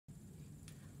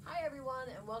everyone,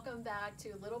 and welcome back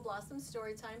to Little Blossom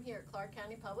Storytime here at Clark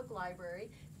County Public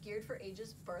Library, geared for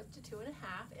ages birth to 2.5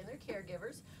 and their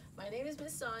caregivers. My name is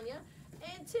Miss Sonya,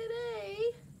 and today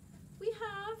we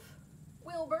have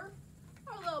Wilbur,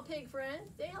 our little pig friend.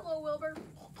 Say hello, Wilbur.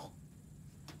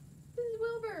 This is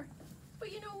Wilbur.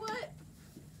 But you know what?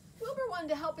 Wilbur wanted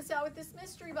to help us out with this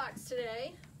mystery box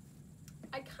today.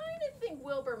 I kind of think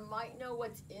Wilbur might know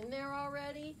what's in there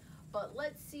already, but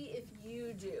let's see if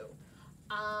you do.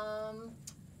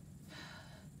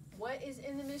 What is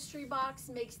in the mystery box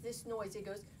makes this noise? It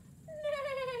goes,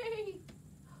 nay.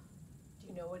 Do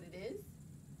you know what it is?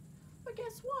 But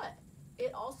guess what?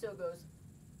 It also goes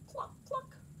cluck,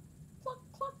 cluck, cluck,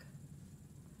 cluck.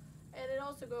 And it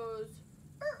also goes,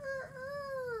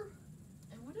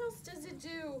 and what else does it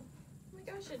do? Oh my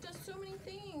gosh, it does so many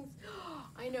things.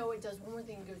 I know it does one more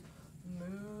thing. It goes,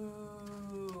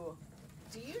 moo.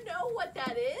 Do you know what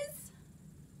that is?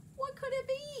 What could it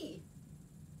be?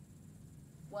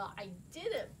 Well, I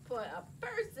didn't put a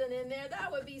person in there.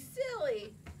 That would be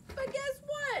silly. But guess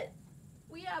what?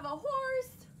 We have a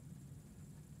horse.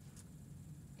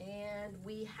 And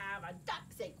we have a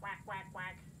duck say quack, quack,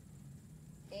 quack.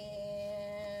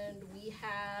 And we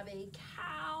have a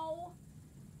cow.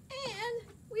 And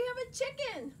we have a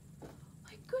chicken.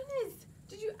 My goodness.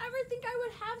 Did you ever think I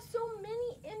would have so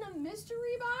many in a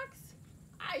mystery box?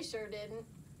 I sure didn't.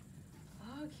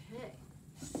 Okay,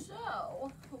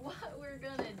 so what we're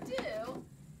gonna do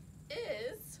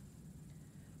is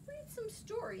read some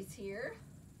stories here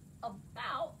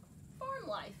about farm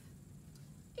life.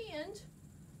 And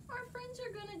our friends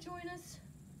are gonna join us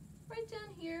right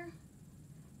down here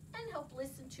and help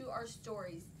listen to our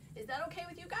stories. Is that okay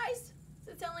with you guys?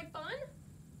 Does it sound like fun?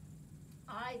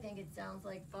 I think it sounds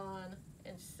like fun,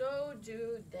 and so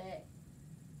do they.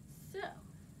 So,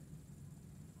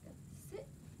 sit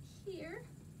here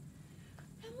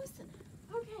and listen.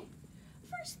 Okay,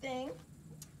 first thing,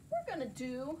 we're gonna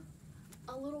do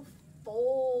a little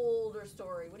folder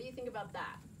story. What do you think about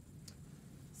that?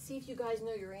 See if you guys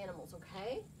know your animals,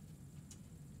 okay?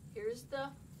 Here's the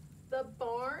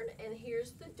barn, and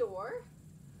here's the door.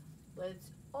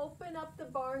 Let's open up the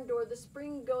barn door. The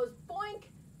spring goes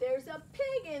boink. There's a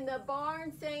pig in the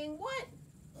barn saying what?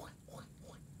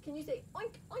 Can you say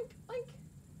oink, oink, oink?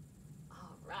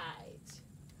 All right.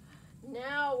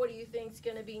 Now what do you think's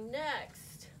gonna be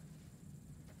next?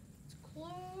 Let's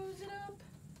close it up.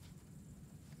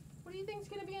 What do you think's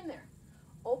gonna be in there?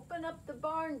 Open up the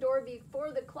barn door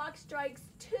before the clock strikes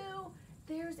 2.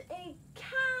 There's a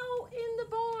cow in the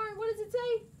barn. What does it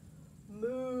say?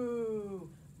 Moo,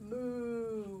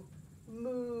 moo,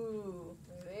 moo.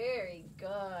 Very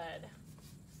good.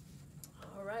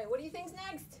 All right, what do you think's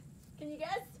next? Can you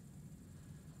guess?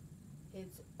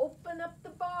 It's open up the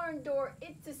barn door.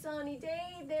 It's a sunny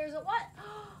day. There's a what?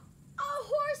 A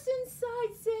horse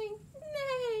inside saying,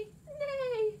 neigh,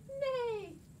 neigh,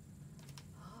 neigh.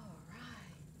 All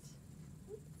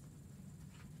right.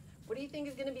 What do you think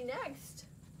is going to be next?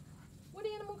 What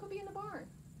animal could be in the barn?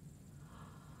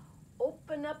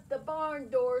 Open up the barn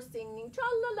door singing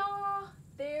tra-la-la.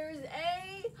 There's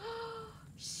a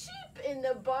sheep in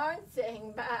the barn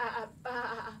saying ba,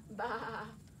 ba, ba.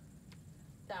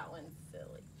 That one's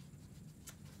silly.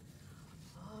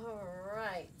 All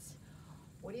right.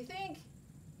 What do you think?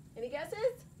 Any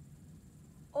guesses?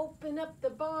 Open up the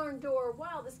barn door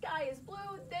while the sky is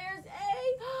blue. There's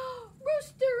a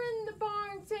rooster in the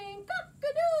barn saying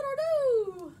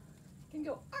cock-a-doodle-doo. You can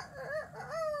go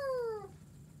arr.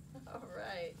 All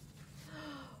right.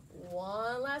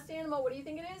 One last animal. What do you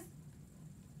think it is?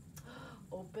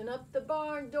 Open up the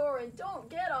barn door and don't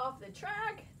get off the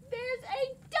track. There's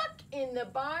a duck in the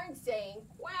barn saying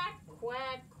quack,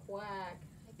 quack, quack.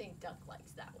 I think Duck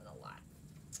likes that one a lot.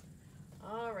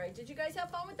 All right, did you guys have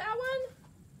fun with that one?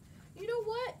 You know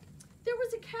what? There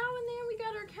was a cow in there. We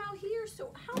got our cow here.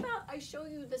 So how about I show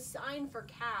you the sign for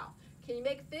cow? Can you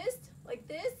make fist like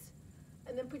this?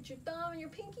 And then put your thumb and your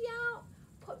pinky out.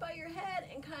 Put by your head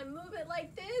and kind of move it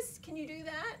like this. Can you do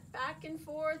that? Back and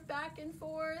forth,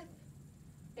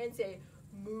 and say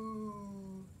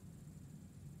moo.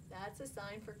 That's a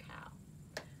sign for cow.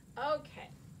 Okay,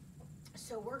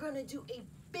 so we're gonna do a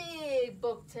big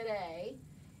book today,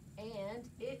 and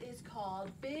it is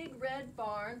called Big Red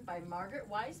Barn by Margaret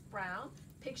Wise Brown,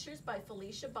 pictures by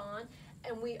Felicia Bond,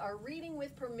 and we are reading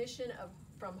with permission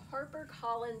from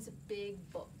HarperCollins Big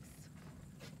Books.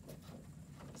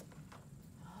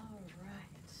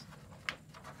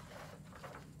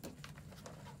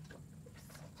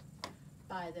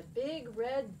 By the big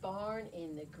red barn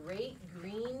in the great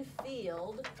green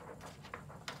field,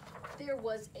 there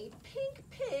was a pink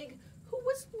pig who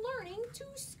was learning to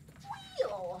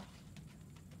squeal.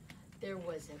 There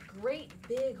was a great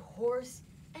big horse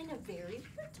and a very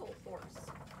little horse.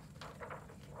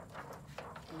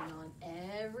 And on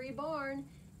every barn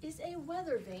is a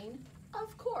weather vane,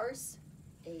 of course,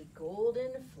 a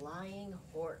golden flying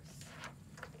horse.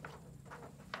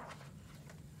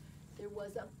 There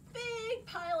was a big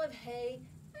pile of hay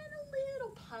and a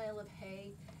little pile of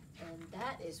hay, and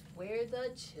that is where the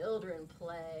children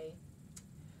play.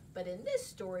 But in this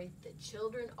story, the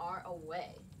children are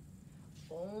away.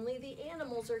 Only the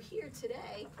animals are here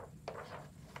today.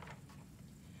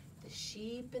 The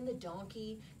sheep and the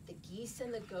donkey, the geese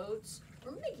and the goats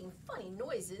were making funny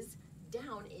noises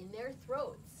down in their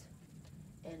throats.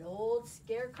 An old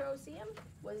scarecrow, see him,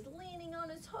 was leaning on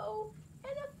his hoe,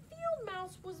 and a field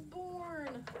mouse was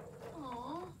born.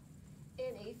 Aww,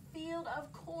 in a field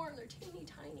of corn. They're teeny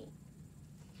tiny.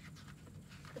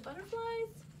 The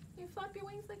butterflies, you flap your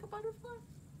wings like a butterfly?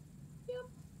 Yep.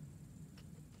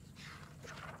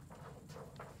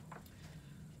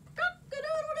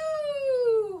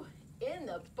 Cock-a-doodle-doo! In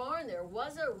the barn there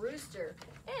was a rooster,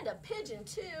 and a pigeon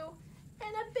too,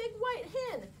 and a big white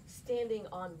hen standing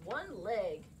on one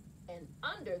leg, and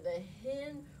under the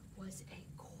hen was a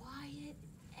quiet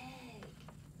egg.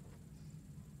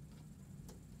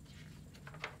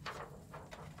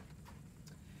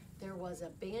 There was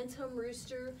a bantam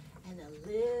rooster and a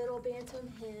little bantam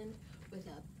hen with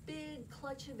a big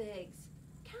clutch of eggs.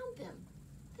 Count them.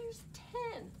 There's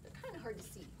 10. They're kind of hard to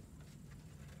see.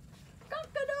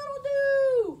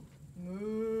 Cock-a-doodle-doo!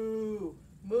 Moo,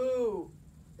 moo.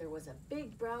 There was a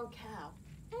big brown cow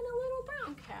and a little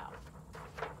brown cow.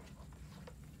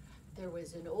 There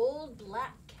was an old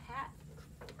black cat,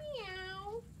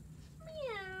 meow,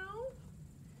 meow,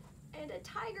 and a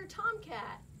tiger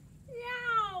tomcat,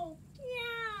 meow,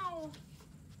 meow.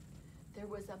 There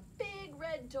was a big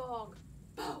red dog,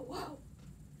 bow wow,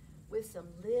 with some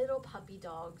little puppy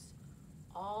dogs,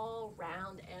 all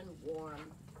round and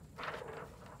warm.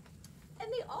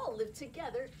 And they all lived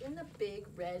together in the big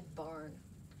red barn.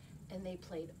 And they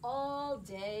played all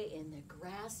day in the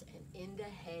grass and in the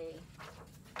hay.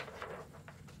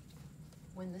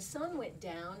 When the sun went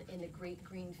down in a great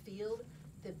green field,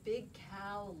 the big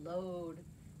cow lowed,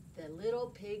 the little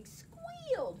pig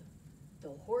squealed, the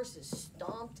horses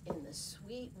stomped in the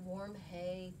sweet warm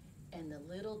hay, and the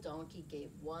little donkey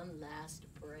gave one last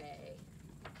bray.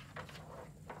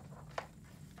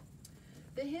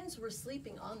 The hens were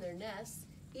sleeping on their nests,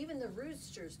 even the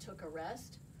roosters took a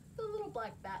rest. The little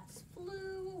black bats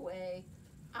flew away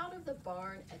out of the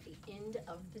barn at the end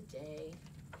of the day.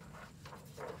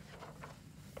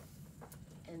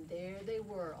 And there they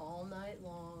were all night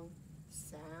long,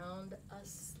 sound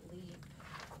asleep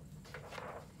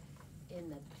in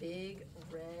the big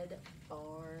red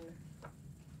barn.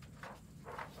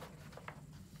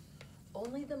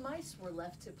 Only the mice were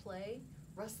left to play,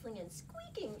 rustling and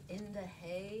squeaking in the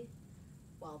hay,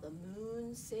 while the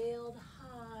moon sailed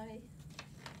high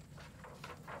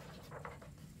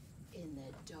in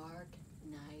the dark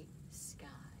night sky.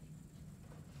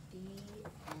 The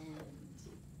end.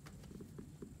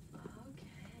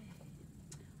 Okay.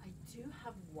 I do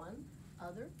have one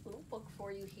other little book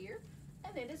for you here,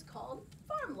 and it is called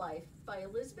Farm Life by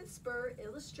Elizabeth Spur,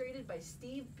 illustrated by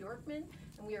Steve Bjorkman,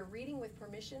 and we are reading with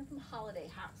permission from Holiday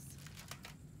House.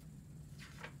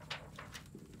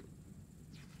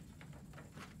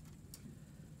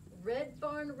 Red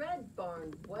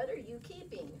barn, what are you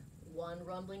keeping? One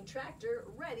rumbling tractor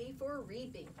ready for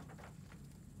reaping.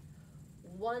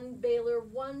 One baler,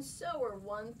 one sower,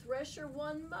 one thresher,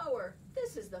 one mower.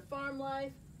 This is the farm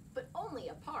life, but only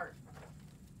a part.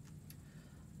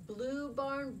 Blue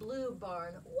barn,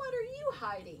 what are you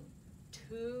hiding?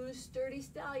 Two sturdy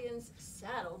stallions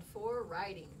saddled for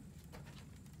riding.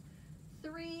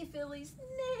 3 fillies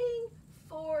neighing,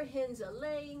 4 hens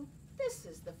a-laying. This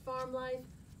is the farm life,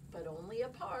 but only a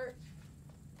part.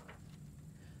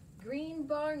 Green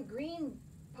barn,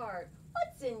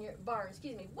 what's in your barn,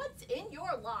 what's in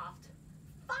your loft?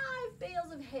 5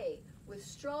 bales of hay with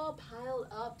straw piled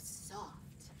up soft.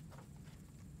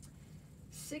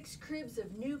 6 cribs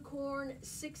of new corn,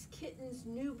 6 kittens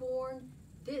newborn.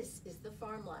 This is the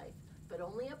farm life, but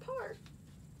only a part.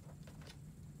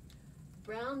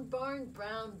 Brown barn,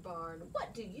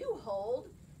 what do you hold?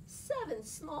 7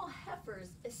 small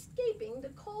heifers escaping the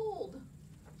cold.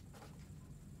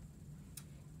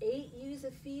 8 ewes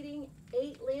a feeding,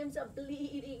 8 lambs a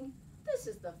bleeding. This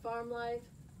is the farm life,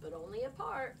 but only a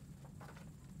part.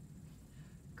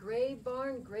 Gray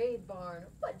barn,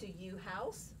 what do you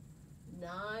house?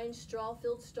 9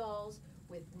 straw-filled stalls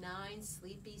with 9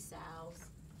 sleepy sows.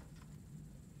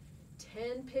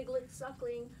 10 piglets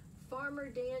suckling, Farmer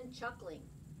Dan chuckling.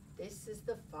 This is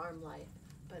the farm life,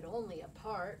 but only a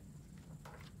part.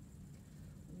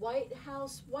 White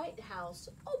House,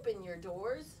 open your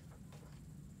doors.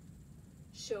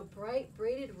 Show bright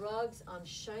braided rugs on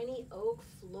shiny oak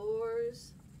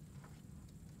floors.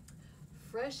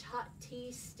 Fresh hot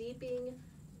tea steeping,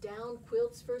 down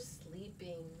quilts for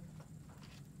sleeping.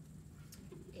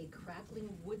 A crackling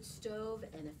wood stove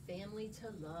and a family to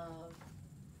love.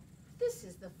 This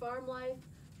is the farm life,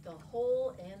 the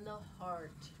whole and the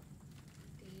heart.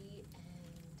 The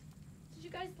end. Did you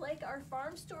guys like our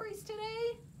farm stories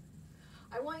today?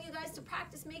 I want you guys to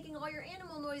practice making all your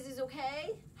animal noises,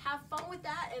 okay? Have fun with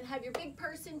that and have your big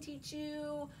person teach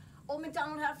you Old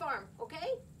MacDonald Had a Farm,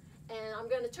 okay? And I'm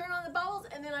going to turn on the bubbles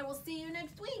and then I will see you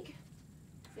next week.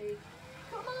 Say,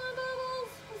 come on,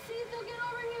 Bubbles. Let's see if they'll get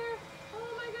over here.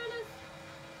 Oh my goodness.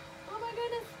 Oh my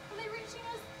goodness. Are they reaching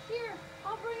us? Here,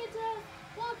 I'll bring it to us.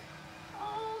 Look.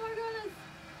 Oh my goodness.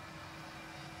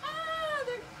 Ah,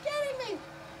 they're getting me.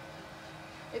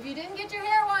 If you didn't get your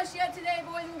hair washed yet today,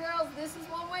 boys and girls, this is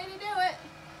one way to do it.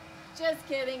 Just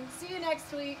kidding. See you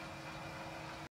next week.